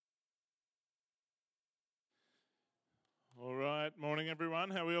right, morning everyone.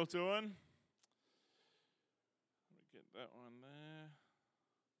 How are we all doing? Let me get that one there.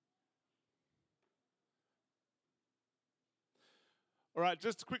 All right,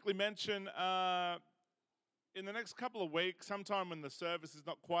 just to quickly mention, in the next couple of weeks, sometime when the service is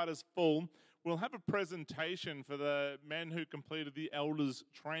not quite as full, we'll have a presentation for the men who completed the Elders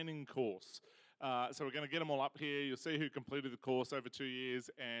Training course. So we're going to get them all up here. You'll see who completed the course over 2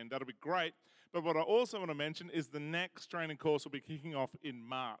 years, and that'll be great. But what I also want to mention is the next training course will be kicking off in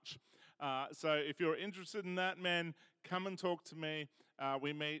March. So if you're interested in that, man, come and talk to me.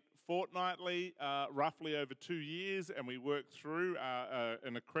 We meet fortnightly, roughly over 2 years, and we work through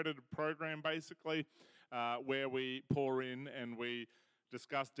an accredited program, basically, where we pour in and we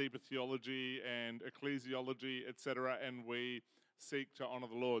discuss deeper theology and ecclesiology, etc., and we seek to honour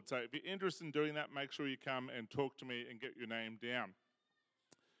the Lord. So if you're interested in doing that, make sure you come and talk to me and get your name down.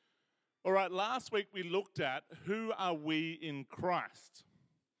 All right, last week we looked at who are we in Christ.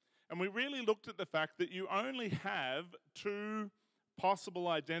 And we really looked at the fact that you only have two possible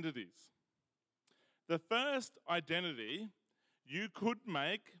identities. The first identity, you could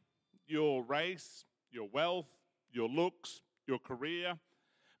make your race, your wealth, your looks, your career,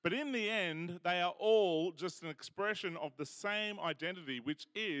 but in the end, they are all just an expression of the same identity, which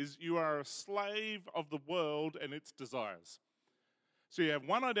is you are a slave of the world and its desires. So you have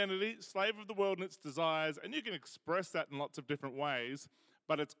one identity, slave of the world and its desires, and you can express that in lots of different ways,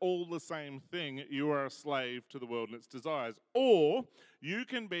 but it's all the same thing. You are a slave to the world and its desires. Or you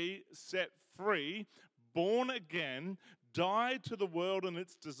can be set free, born again, die to the world and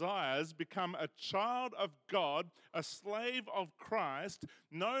its desires, become a child of God, a slave of Christ,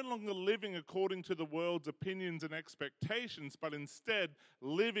 no longer living according to the world's opinions and expectations, but instead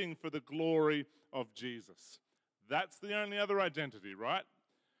living for the glory of Jesus. That's the only other identity, right?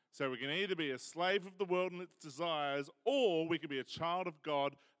 So we can either be a slave of the world and its desires, or we can be a child of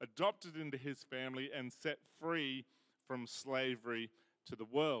God, adopted into his family and set free from slavery to the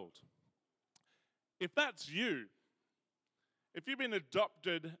world. If that's you, if you've been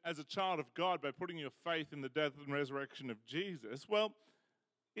adopted as a child of God by putting your faith in the death and resurrection of Jesus, well,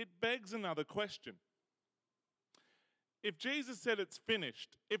 it begs another question. If Jesus said it's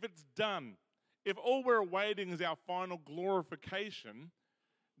finished, if it's done, if all we're awaiting is our final glorification,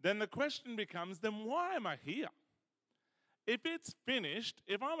 then the question becomes, then why am I here? If it's finished,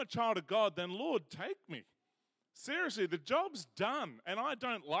 if I'm a child of God, then Lord, take me. Seriously, the job's done, and I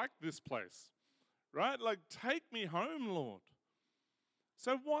don't like this place, right? Like, take me home, Lord.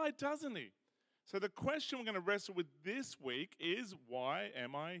 So why doesn't he? So the question we're going to wrestle with this week is, why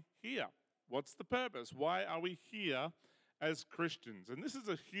am I here? What's the purpose? Why are we here as Christians? And this is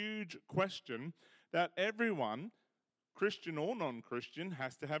a huge question that everyone, Christian or non-Christian,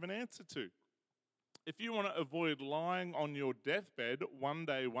 has to have an answer to. If you want to avoid lying on your deathbed one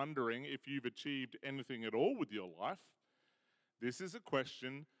day wondering if you've achieved anything at all with your life, this is a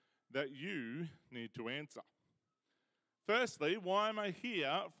question that you need to answer. Firstly, why am I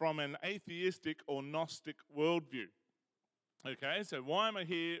here from an atheistic or Gnostic worldview? Okay, so why am I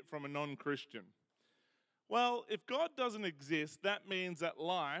here from a non-Christian? Well, if God doesn't exist, that means that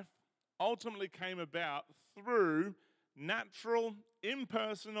life ultimately came about through natural,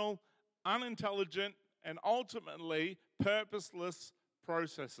 impersonal, unintelligent, and ultimately purposeless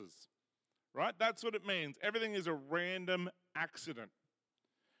processes. Right? That's what it means. Everything is a random accident.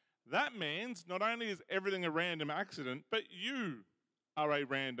 That means not only is everything a random accident, but you are a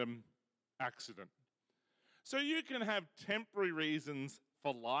random accident. So you can have temporary reasons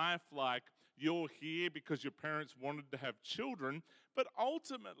for life, like you're here because your parents wanted to have children, but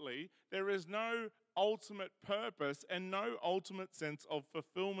ultimately there is no ultimate purpose and no ultimate sense of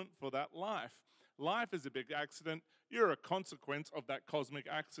fulfillment for that life. Life is a big accident. You're a consequence of that cosmic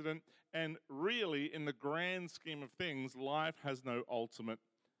accident, and really, in the grand scheme of things, life has no ultimate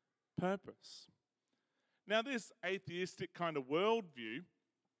purpose. Now, this atheistic kind of worldview,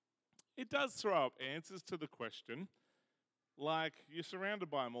 it does throw up answers to the question, like you're surrounded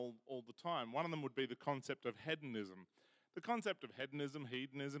by them all the time. One of them would be the concept of hedonism. The concept of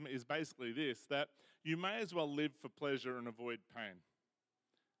hedonism is basically this, that you may as well live for pleasure and avoid pain.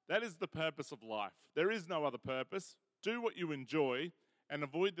 That is the purpose of life. There is no other purpose. Do what you enjoy and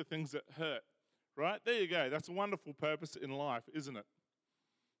avoid the things that hurt, right? There you go. That's a wonderful purpose in life, isn't it?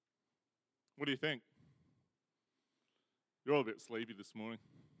 What do you think? You're all a bit sleepy this morning.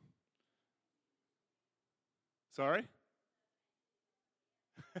 Sorry?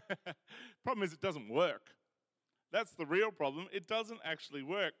 Problem is it doesn't work. That's the real problem. It doesn't actually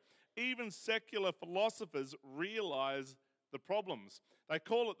work. Even secular philosophers realize the problems. They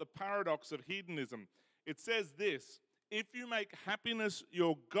call it the paradox of hedonism. It says this: if you make happiness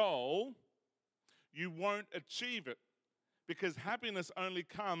your goal, you won't achieve it, because happiness only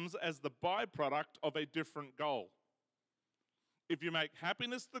comes as the byproduct of a different goal. If you make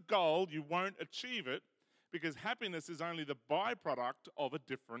happiness the goal, you won't achieve it, because happiness is only the byproduct of a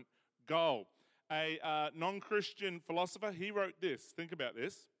different goal. A non-Christian philosopher, he wrote this. Think about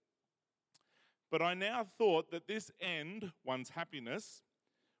this. But I now thought that this end, one's happiness,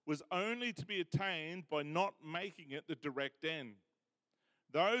 was only to be attained by not making it the direct end.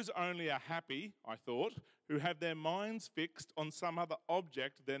 Those only are happy, I thought, who have their minds fixed on some other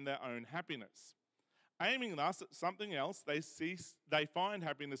object than their own happiness. Aiming thus at something else, they find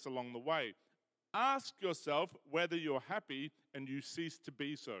happiness along the way. Ask yourself whether you're happy and you cease to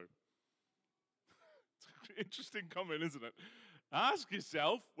be so. It's an interesting comment, isn't it? Ask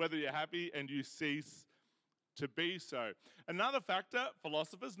yourself whether you're happy and you cease to be so. Another factor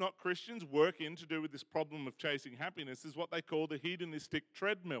philosophers, not Christians, work in to do with this problem of chasing happiness is what they call the hedonistic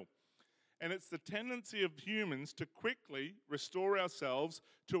treadmill. And it's the tendency of humans to quickly restore ourselves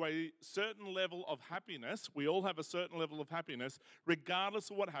to a certain level of happiness. We all have a certain level of happiness, regardless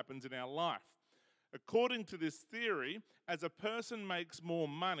of what happens in our life. According to this theory, as a person makes more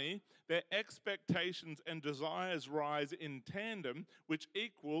money, their expectations and desires rise in tandem, which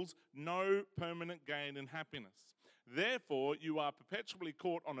equals no permanent gain in happiness. Therefore, you are perpetually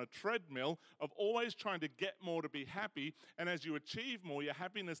caught on a treadmill of always trying to get more to be happy, and as you achieve more, your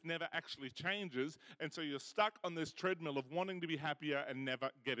happiness never actually changes, and so you're stuck on this treadmill of wanting to be happier and never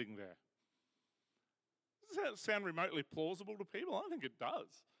getting there. Does that sound remotely plausible to people? I think it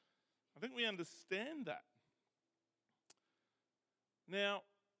does. I think we understand that. Now,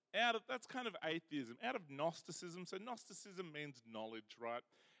 that's kind of atheism, out of Gnosticism. So Gnosticism means knowledge, right?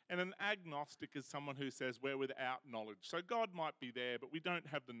 And an agnostic is someone who says we're without knowledge. So God might be there, but we don't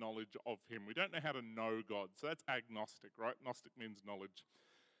have the knowledge of him. We don't know how to know God. So that's agnostic, right? Gnostic means knowledge.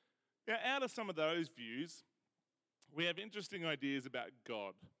 Now, out of some of those views, we have interesting ideas about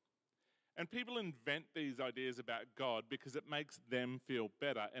God. And people invent these ideas about God because it makes them feel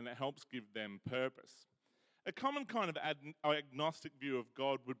better and it helps give them purpose. A common kind of agnostic view of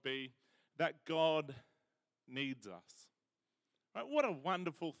God would be that God needs us. Right? What a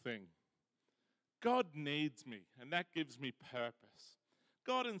wonderful thing. God needs me, and that gives me purpose.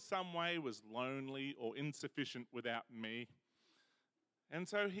 God in some way was lonely or insufficient without me, and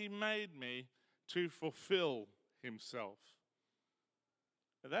so he made me to fulfill himself.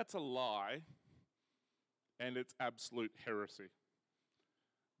 Now, that's a lie, and it's absolute heresy.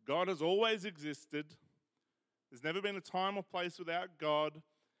 God has always existed. There's never been a time or place without God,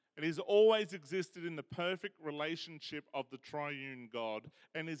 and he's always existed in the perfect relationship of the triune God,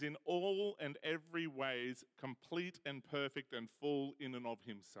 and is in all and every ways complete and perfect and full in and of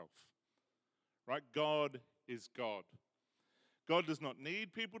himself. Right? God is God. God does not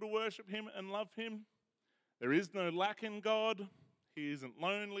need people to worship him and love him. There is no lack in God. He isn't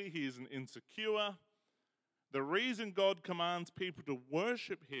lonely. He isn't insecure. The reason God commands people to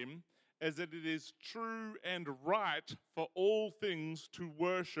worship him is that it is true and right for all things to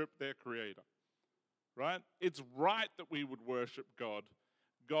worship their Creator. Right? It's right that we would worship God.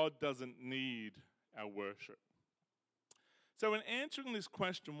 God doesn't need our worship. So in answering this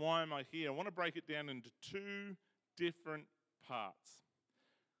question, why am I here, I want to break it down into two different parts.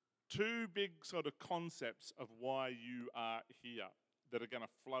 Two big sort of concepts of why you are here that are going to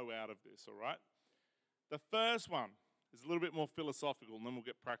flow out of this, all right? The first one is a little bit more philosophical, and then we'll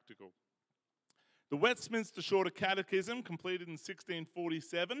get practical. The Westminster Shorter Catechism, completed in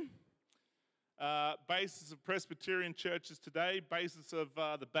 1647, basis of Presbyterian churches today, basis of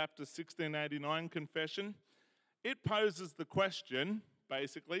the Baptist 1689 Confession. It poses the question,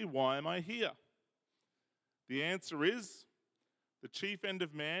 basically, why am I here? The answer is, the chief end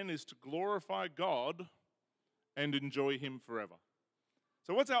of man is to glorify God and enjoy him forever.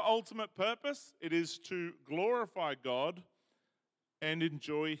 So what's our ultimate purpose? It is to glorify God and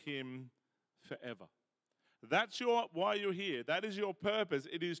enjoy him forever. That's why you're here. That is your purpose.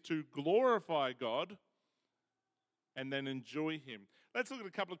 It is to glorify God and then enjoy him. Let's look at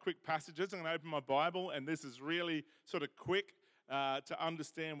a couple of quick passages. I'm going to open my Bible, and this is really sort of quick to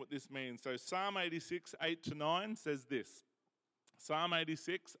understand what this means. So Psalm 86, 8-9 says this. Psalm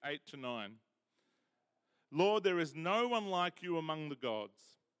 86, 8-9. Lord, there is no one like you among the gods,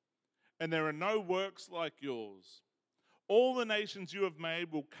 and there are no works like yours. All the nations you have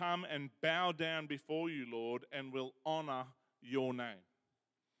made will come and bow down before you, Lord, and will honor your name.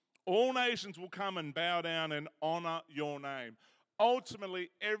 All nations will come and bow down and honor your name.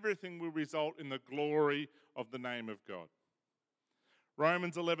 Ultimately, everything will result in the glory of the name of God.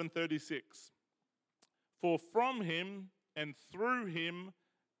 Romans 11:36. For from him and through him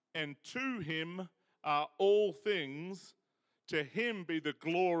and to him are all things. To him be the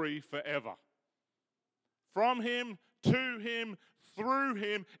glory forever. From him, to him, through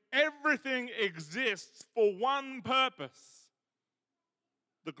him, everything exists for one purpose: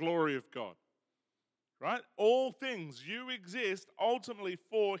 the glory of God. Right? All things, you exist ultimately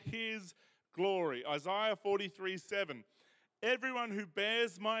for his glory. Isaiah 43:7. Everyone who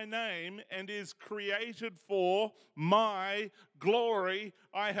bears my name and is created for my glory,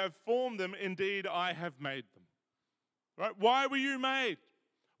 I have formed them. Indeed, I have made them. Right? Why were you made?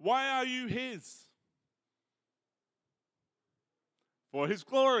 Why are you his? For his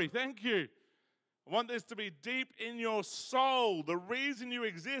glory. Thank you. I want this to be deep in your soul. The reason you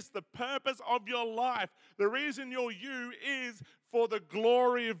exist, the purpose of your life, the reason you're you is for the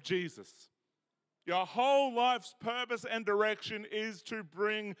glory of Jesus. Your whole life's purpose and direction is to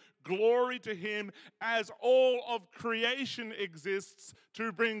bring glory to him, as all of creation exists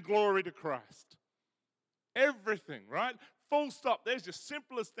to bring glory to Christ. Everything, right? Full stop. There's your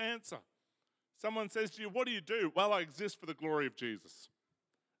simplest answer. Someone says to you, what do you do? Well, I exist for the glory of Jesus.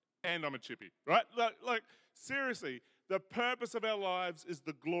 And I'm a chippy, right? Like seriously, the purpose of our lives is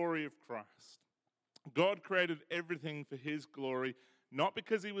the glory of Christ. God created everything for his glory, not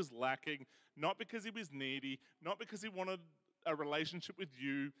because he was lacking, not because he was needy, not because he wanted a relationship with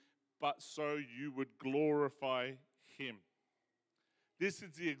you, but so you would glorify him. This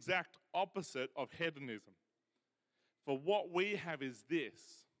is the exact opposite of hedonism. For what we have is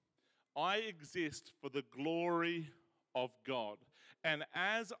this: I exist for the glory of God. And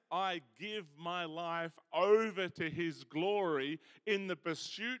as I give my life over to his glory in the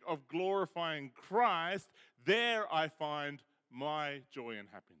pursuit of glorifying Christ, there I find my joy and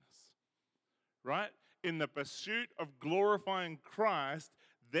happiness. Right? In the pursuit of glorifying Christ,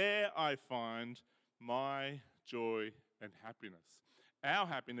 there I find my joy and happiness. Our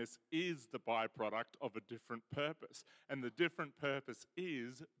happiness is the byproduct of a different purpose, and the different purpose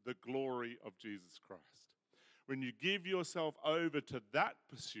is the glory of Jesus Christ. When you give yourself over to that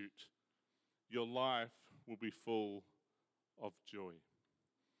pursuit, your life will be full of joy.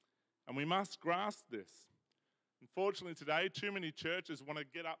 And we must grasp this. Unfortunately today, too many churches want to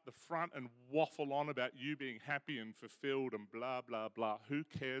get up the front and waffle on about you being happy and fulfilled and blah, blah, blah. Who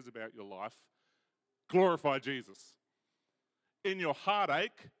cares about your life? Glorify Jesus. In your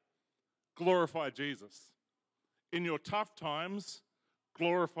heartache, glorify Jesus. In your tough times,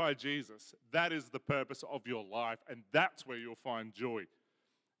 glorify Jesus. That is the purpose of your life, and that's where you'll find joy.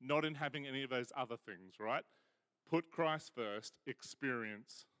 Not in having any of those other things, right? Put Christ first,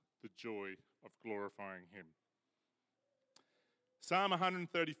 experience the joy of glorifying him. Psalm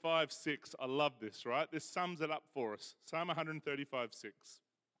 135:6. I love this, right? This sums it up for us. Psalm 135:6.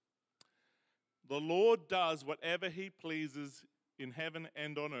 The Lord does whatever he pleases in heaven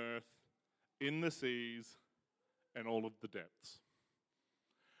and on earth, in the seas and all of the depths.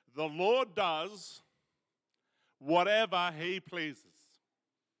 The Lord does whatever he pleases.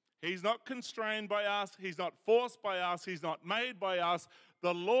 He's not constrained by us. He's not forced by us. He's not made by us.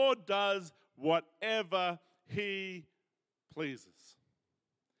 The Lord does whatever he pleases.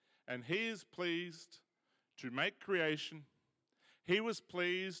 And he is pleased to make creation. He was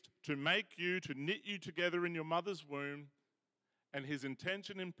pleased to make you, to knit you together in your mother's womb. And his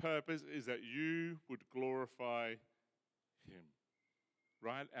intention and purpose is that you would glorify him,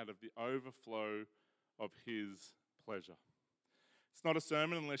 right out of the overflow of his pleasure. It's not a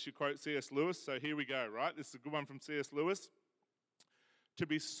sermon unless you quote C.S. Lewis, so here we go, right? This is a good one from C.S. Lewis. To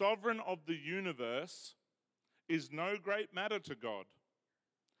be sovereign of the universe is no great matter to God.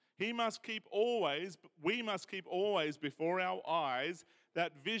 We must keep always before our eyes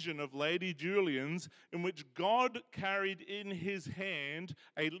that vision of Lady Julian's, in which God carried in his hand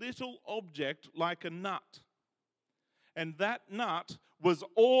a little object like a nut. And that nut was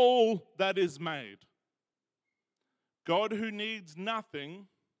all that is made. God, who needs nothing,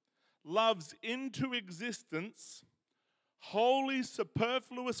 loves into existence wholly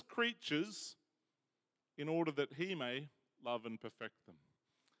superfluous creatures in order that he may love and perfect them.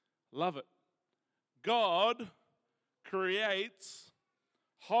 Love it. God creates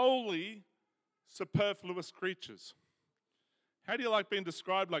wholly superfluous creatures. How do you like being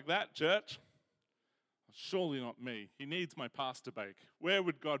described like that, church? Surely not me. He needs my pasta bake. Where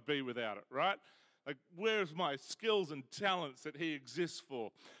would God be without it, right? Like, where's my skills and talents that he exists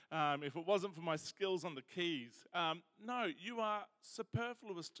for? If it wasn't for my skills on the keys. No, you are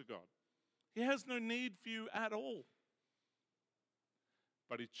superfluous to God. He has no need for you at all.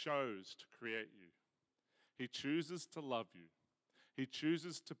 But he chose to create you. He chooses to love you. He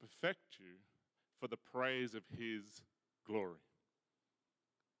chooses to perfect you for the praise of his glory.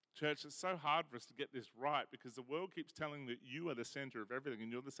 Church, it's so hard for us to get this right because the world keeps telling that you are the center of everything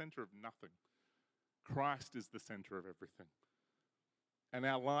and you're the center of nothing. Christ is the center of everything. And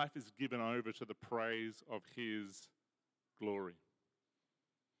our life is given over to the praise of his glory.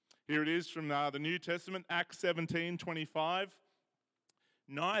 Here it is from the New Testament, Acts 17:25.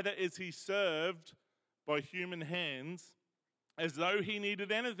 Neither is he served by human hands as though he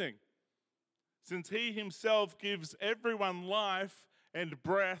needed anything, since he himself gives everyone life and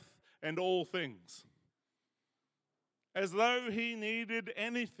breath and all things. As though he needed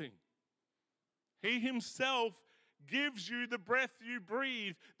anything. He himself gives you the breath you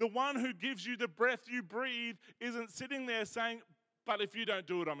breathe. The one who gives you the breath you breathe isn't sitting there saying, but if you don't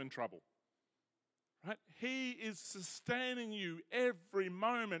do it, I'm in trouble. Right? He is sustaining you every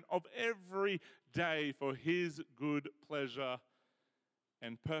moment of every day for his good pleasure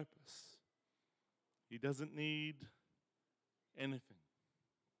and purpose. He doesn't need anything.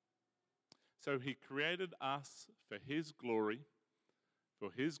 So he created us for his glory,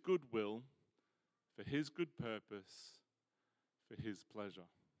 for his goodwill, for his good purpose, for his pleasure.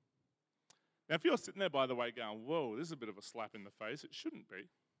 Now, if you're sitting there, by the way, going, whoa, this is a bit of a slap in the face, it shouldn't be.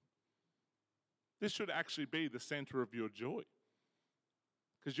 This should actually be the center of your joy.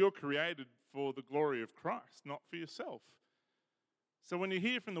 Because you're created for the glory of Christ, not for yourself. So when you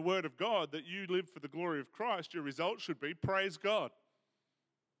hear from the Word of God that you live for the glory of Christ, your result should be praise God.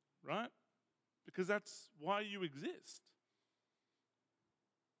 Right? Because that's why you exist.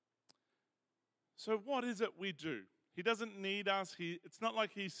 So what is it we do? He doesn't need us. It's not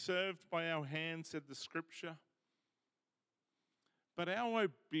like he's served by our hands, said the scripture. But our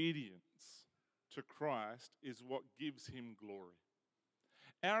obedience to Christ is what gives him glory.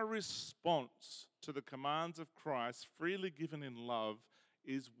 Our response to the commands of Christ, freely given in love,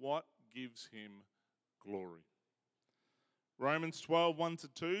 is what gives him glory. Romans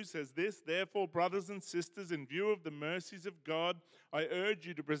 12:1-2 says this, therefore, brothers and sisters, in view of the mercies of God, I urge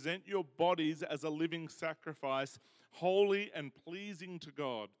you to present your bodies as a living sacrifice, holy and pleasing to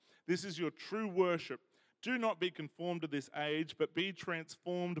God. This is your true worship. Do not be conformed to this age, but be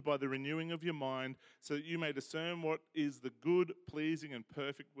transformed by the renewing of your mind, so that you may discern what is the good, pleasing, and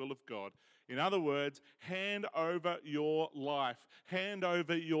perfect will of God. In other words, hand over your life, hand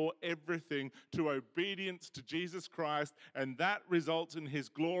over your everything to obedience to Jesus Christ, and that results in his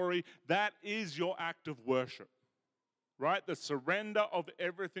glory. That is your act of worship. Right? The surrender of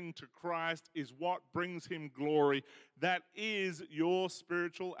everything to Christ is what brings him glory. That is your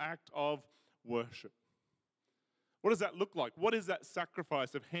spiritual act of worship. What does that look like? What is that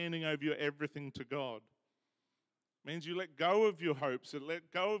sacrifice of handing over your everything to God? It means you let go of your hopes,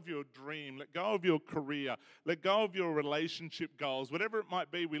 let go of your dream, let go of your career, let go of your relationship goals, whatever it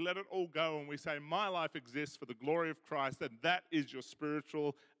might be, we let it all go and we say, my life exists for the glory of Christ, and that is your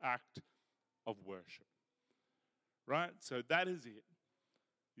spiritual act of worship. Right? So that is it.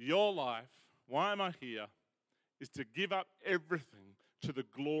 Your life, why am I here, is to give up everything to the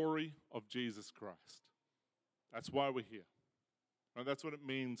glory of Jesus Christ. That's why we're here. And that's what it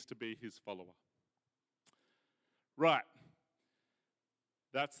means to be his follower. Right.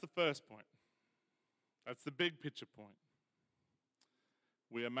 That's the first point. That's the big picture point.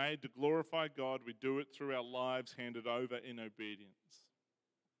 We are made to glorify God. We do it through our lives handed over in obedience.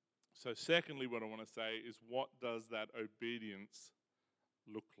 So secondly, what I want to say is, what does that obedience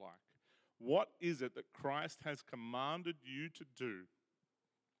look like? What is it that Christ has commanded you to do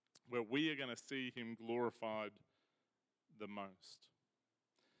where we are going to see him glorified the most?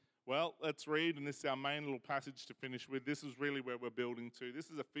 Well, let's read, and this is our main little passage to finish with. This is really where we're building to. This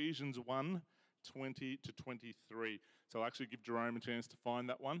is Ephesians 1:20-23. So I'll actually give Jerome a chance to find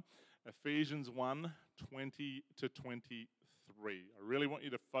that one. Ephesians 1:20-23. I really want you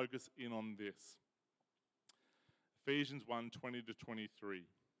to focus in on this. Ephesians 1:20-23.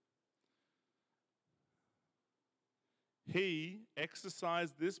 He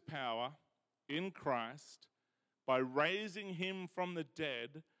exercised this power in Christ by raising him from the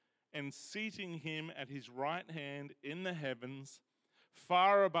dead and seating him at his right hand in the heavens,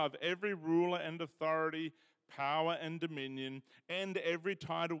 far above every ruler and authority, power and dominion, and every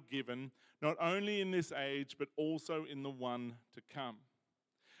title given, not only in this age, but also in the one to come.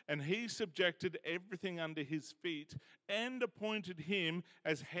 And he subjected everything under his feet and appointed him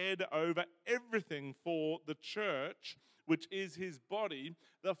as head over everything for the church, which is his body,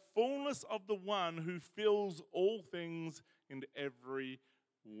 the fullness of the one who fills all things in every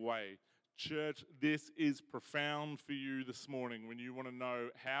way. Church, this is profound for you this morning when you want to know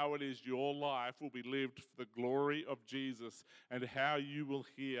how it is your life will be lived for the glory of Jesus and how you will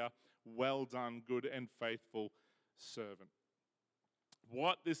hear, "Well done, good and faithful servant."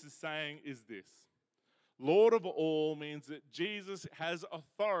 What this is saying is this. Lord of all means that Jesus has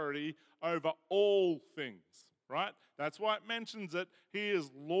authority over all things, right? That's why it mentions that he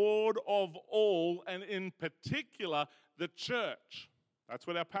is Lord of all, and in particular, the church. That's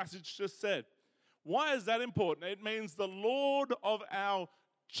what our passage just said. Why is that important? It means the Lord of our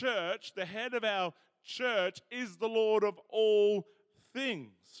church, the head of our church, is the Lord of all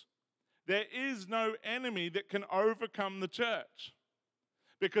things. There is no enemy that can overcome the church.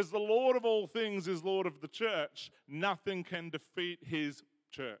 Because the Lord of all things is Lord of the church, nothing can defeat his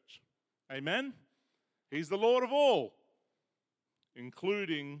church. Amen? He's the Lord of all,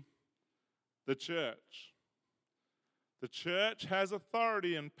 including the church. The church has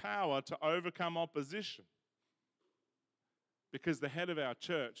authority and power to overcome opposition because the head of our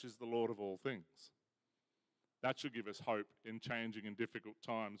church is the Lord of all things. That should give us hope in changing and difficult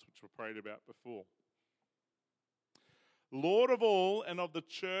times, which we prayed about before. Lord of all and of the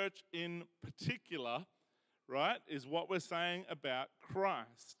church in particular, right, is what we're saying about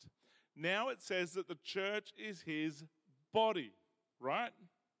Christ. Now it says that the church is his body, right?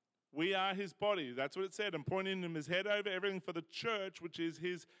 We are his body. That's what it said. I'm pointing him his head over everything for the church, which is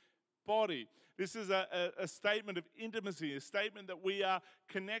his body. This is a statement of intimacy, a statement that we are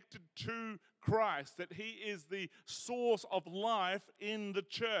connected to Christ, that he is the source of life in the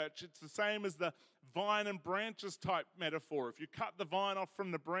church. It's the same as the vine and branches type metaphor. If you cut the vine off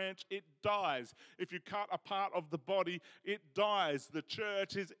from the branch, it dies. If you cut a part of the body, it dies. The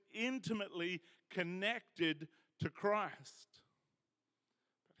church is intimately connected to Christ.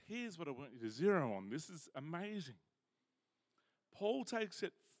 Here's what I want you to zero on. This is amazing. Paul takes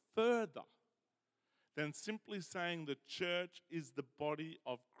it further than simply saying the church is the body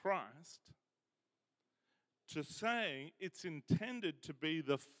of Christ to saying it's intended to be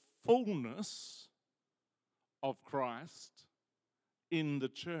the fullness of Christ in the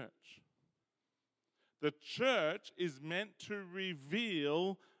church. The church is meant to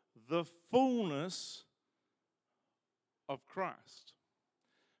reveal the fullness of Christ.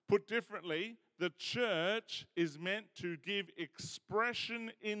 Put differently, the church is meant to give expression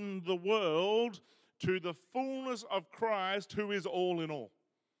in the world to the fullness of Christ, who is all in all.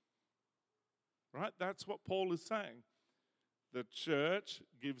 Right? That's what Paul is saying. The church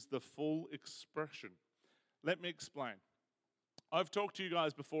gives the full expression. Let me explain. I've talked to you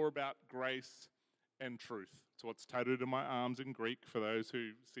guys before about grace and truth. It's what's tattooed in my arms in Greek for those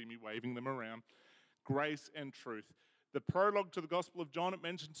who see me waving them around. Grace and truth. The prologue to the Gospel of John, it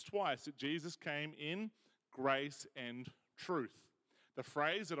mentions twice that Jesus came in grace and truth. The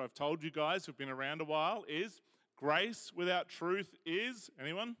phrase that I've told you guys who've been around a while is, grace without truth is,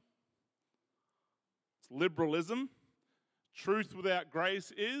 anyone? It's liberalism. Truth without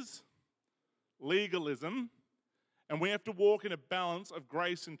grace is legalism. And we have to walk in a balance of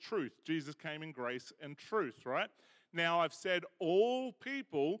grace and truth. Jesus came in grace and truth, right? Now, I've said all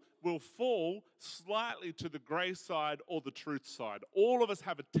people will fall slightly to the grace side or the truth side. All of us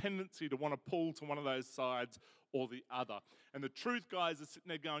have a tendency to want to pull to one of those sides or the other. And the truth guys are sitting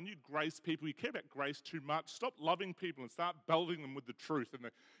there going, you grace people, you care about grace too much. Stop loving people and start belting them with the truth. And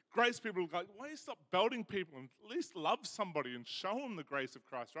the grace people are like, why don't you stop belting people and at least love somebody and show them the grace of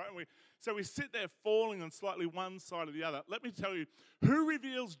Christ, right? And so we sit there falling on slightly one side or the other. Let me tell you, who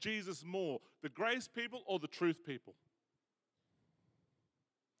reveals Jesus more, the grace people or the truth people?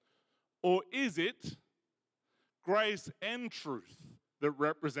 Or is it grace and truth that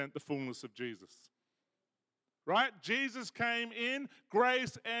represent the fullness of Jesus? Right? Jesus came in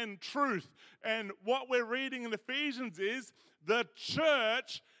grace and truth. And what we're reading in Ephesians is the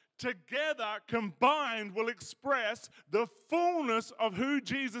church together combined will express the fullness of who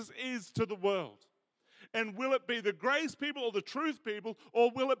Jesus is to the world. And will it be the grace people or the truth people, or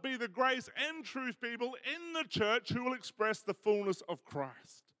will it be the grace and truth people in the church who will express the fullness of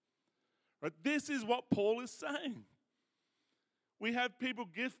Christ? Right? This is what Paul is saying. We have people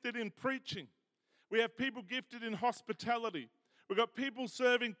gifted in preaching. We have people gifted in hospitality. We've got people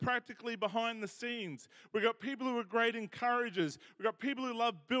serving practically behind the scenes. We've got people who are great encouragers. We've got people who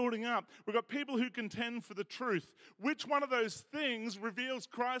love building up. We've got people who contend for the truth. Which one of those things reveals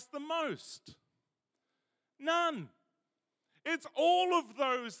Christ the most? None. It's all of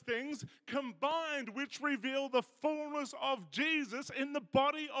those things combined which reveal the fullness of Jesus in the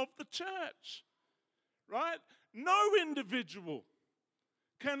body of the church. Right? No individual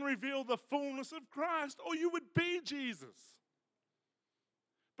can reveal the fullness of Christ, or you would be Jesus.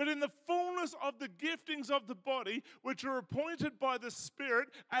 But in the fullness of the giftings of the body, which are appointed by the Spirit,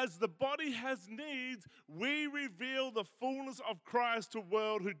 as the body has needs, we reveal the fullness of Christ to a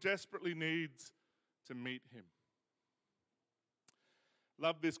world who desperately needs to meet him.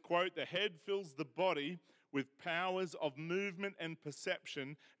 Love this quote: the head fills the body with powers of movement and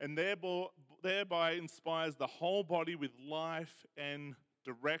perception, and thereby inspires the whole body with life and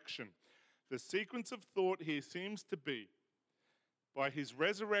direction. The sequence of thought here seems to be: by his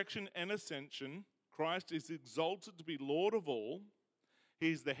resurrection and ascension, Christ is exalted to be Lord of all.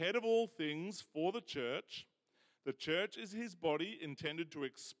 He is the head of all things for the church. The church is his body, intended to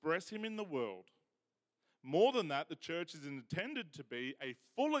express him in the world. More than that, the church is intended to be a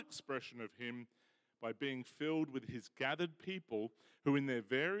full expression of him by being filled with his gathered people who in their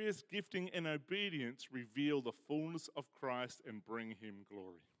various gifting and obedience reveal the fullness of Christ and bring him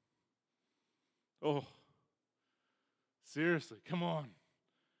glory. Oh, seriously, come on.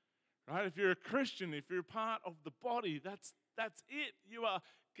 Right? If you're a Christian, if you're part of the body, that's it. You are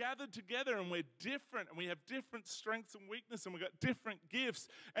gathered together and we're different and we have different strengths and weaknesses and we've got different gifts.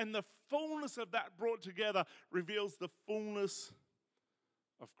 And the fullness of that brought together reveals the fullness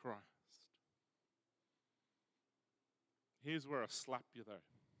of Christ. Here's where I slap you though.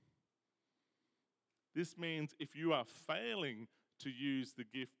 This means if you are failing to use the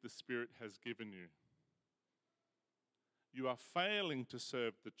gift the Spirit has given you, you are failing to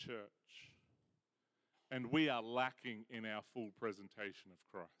serve the church, and we are lacking in our full presentation of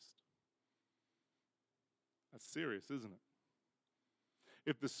Christ. That's serious, isn't it?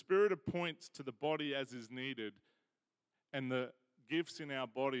 If the Spirit appoints to the body as is needed, and the gifts in our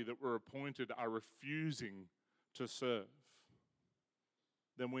body that were appointed are refusing to serve,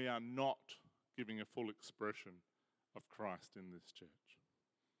 then we are not giving a full expression of Christ in this church.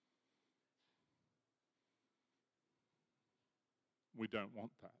 We don't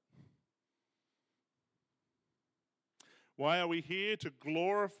want that. Why are we here? To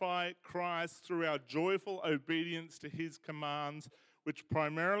glorify Christ through our joyful obedience to his commands, which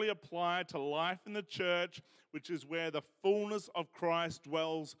primarily apply to life in the church, which is where the fullness of Christ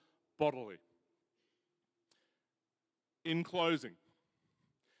dwells bodily. In closing,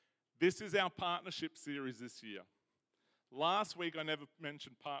 this is our partnership series this year. Last week I never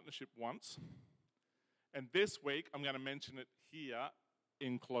mentioned partnership once, and this week I'm going to mention it here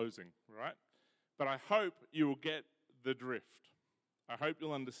in closing, right? But I hope you will get the drift. I hope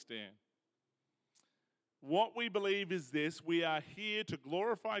you'll understand. What we believe is this: we are here to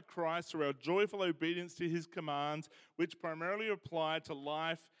glorify Christ through our joyful obedience to his commands, which primarily apply to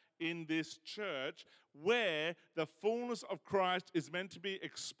life in this church, where the fullness of Christ is meant to be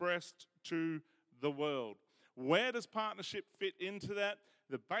expressed to the world. Where does partnership fit into that?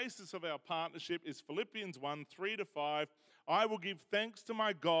 The basis of our partnership is Philippians 1, 3-5. I will give thanks to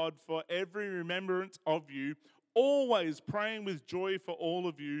my God for every remembrance of you, always praying with joy for all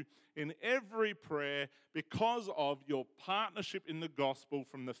of you in every prayer because of your partnership in the gospel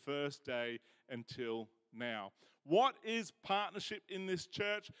from the first day until now. What is partnership in this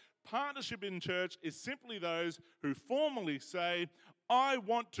church? Partnership in church is simply those who formally say, I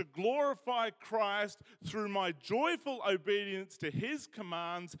want to glorify Christ through my joyful obedience to his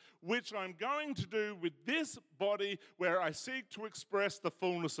commands, which I'm going to do with this body where I seek to express the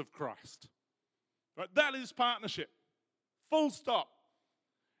fullness of Christ. Right? That is partnership. Full stop.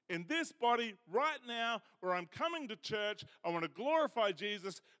 In this body right now where I'm coming to church, I want to glorify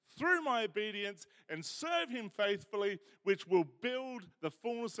Jesus through my obedience and serve him faithfully, which will build the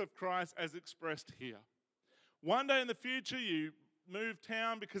fullness of Christ as expressed here. One day in the future, you move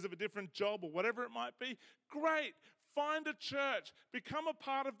town because of a different job or whatever it might be. Great. Find a church. Become a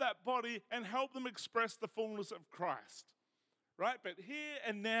part of that body and help them express the fullness of Christ. Right? But here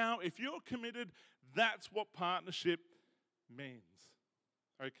and now, if you're committed, that's what partnership means.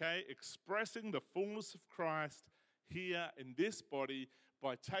 Okay? Expressing the fullness of Christ here in this body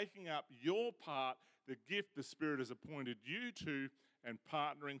by taking up your part, the gift the Spirit has appointed you to, and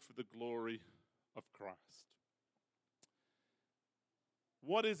partnering for the glory of Christ.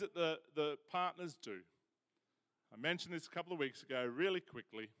 What is it the partners do? I mentioned this a couple of weeks ago really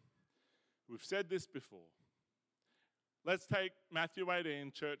quickly. We've said this before. Let's take Matthew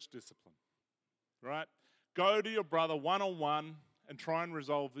 18, church discipline, right? Go to your brother one-on-one and try and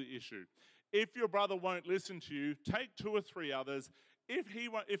resolve the issue. If your brother won't listen to you, take 2 or 3 others. If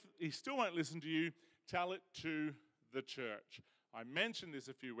he still won't listen to you, tell it to the church. I mentioned this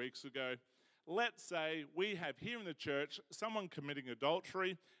a few weeks ago. Let's say we have here in the church someone committing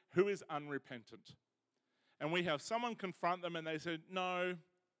adultery who is unrepentant. And we have someone confront them and they say, no,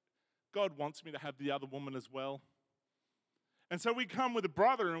 God wants me to have the other woman as well. And so we come with a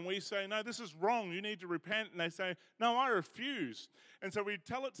brother and we say, no, this is wrong. You need to repent. And they say, no, I refuse. And so we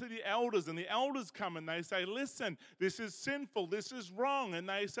tell it to the elders, and the elders come and they say, listen, this is sinful. This is wrong. And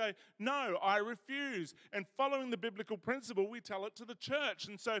they say, no, I refuse. And following the biblical principle, we tell it to the church.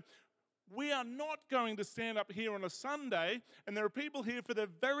 And so we are not going to stand up here on a Sunday, and there are people here for their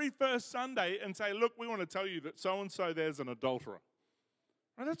very first Sunday and say, look, we want to tell you that so-and-so there's an adulterer.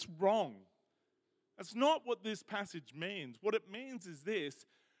 Right? That's wrong. That's not what this passage means. What it means is this: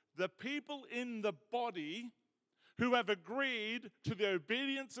 the people in the body who have agreed to the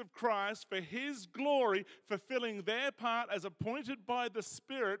obedience of Christ for his glory, fulfilling their part as appointed by the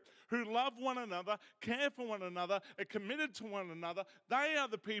Spirit, who love one another, care for one another, are committed to one another, they are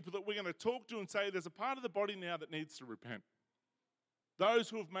the people that we're going to talk to and say there's a part of the body now that needs to repent. Those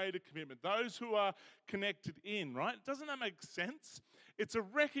who have made a commitment, those who are connected in, right? Doesn't that make sense? It's a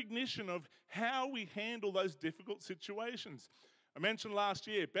recognition of how we handle those difficult situations. I mentioned last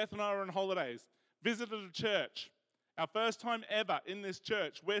year, Beth and I were on holidays, visited a church. Our first time ever in this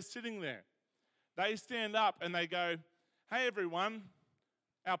church, we're sitting there. They stand up and they go, hey everyone,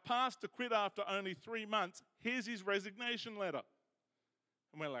 our pastor quit after only 3 months. Here's his resignation letter.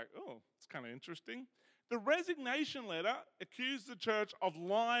 And we're like, oh, it's kind of interesting. The resignation letter accused the church of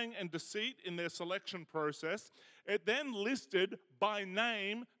lying and deceit in their selection process. It then listed by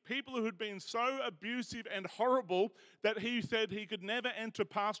name people who had been so abusive and horrible that he said he could never enter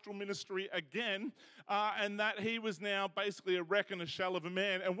pastoral ministry again, and that he was now basically a wreck and a shell of a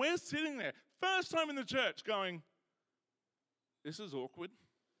man. And we're sitting there, first time in the church, going, this is awkward.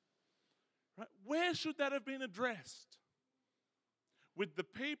 Right? Where should that have been addressed? With the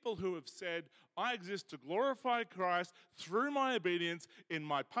people who have said, I exist to glorify Christ through my obedience in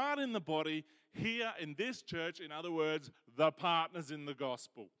my part in the body here in this church. In other words, the partners in the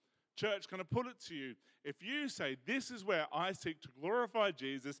gospel. Church, can I put it to you? If you say, this is where I seek to glorify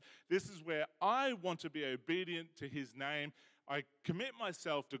Jesus, this is where I want to be obedient to his name, I commit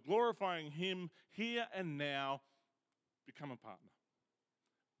myself to glorifying him here and now, become a partner.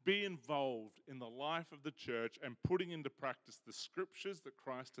 Be involved in the life of the church and putting into practice the scriptures that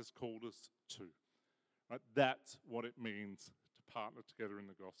Christ has called us to. Right? That's what it means to partner together in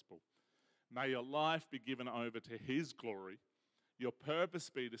the gospel. May your life be given over to his glory. Your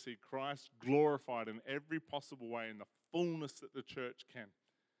purpose be to see Christ glorified in every possible way in the fullness that the church can.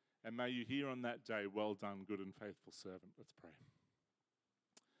 And may you hear on that day, well done, good and faithful servant. Let's pray.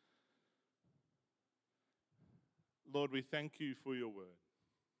 Lord, we thank you for your word.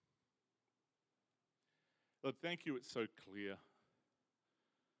 Lord, thank you, it's so clear.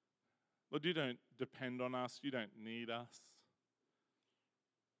 Lord, you don't depend on us. You don't need us.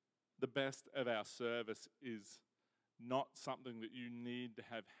 The best of our service is not something that you need to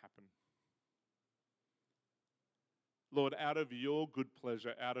have happen. Lord, out of your good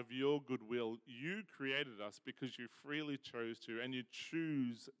pleasure, out of your goodwill, you created us because you freely chose to, and you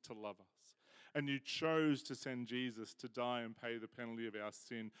choose to love us. And you chose to send Jesus to die and pay the penalty of our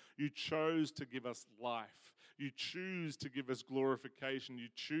sin. You chose to give us life. You choose to give us glorification. You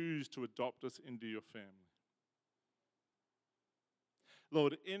choose to adopt us into your family.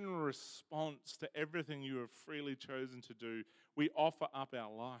 Lord, in response to everything you have freely chosen to do, we offer up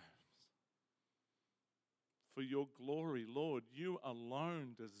our lives. For your glory, Lord, you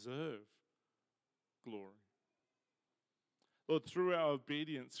alone deserve glory. Lord, through our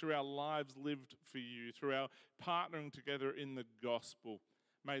obedience, through our lives lived for you, through our partnering together in the gospel,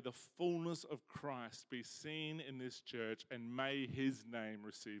 may the fullness of Christ be seen in this church, and may his name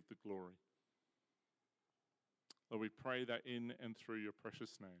receive the glory. Lord, we pray that in and through your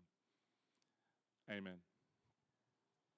precious name. Amen.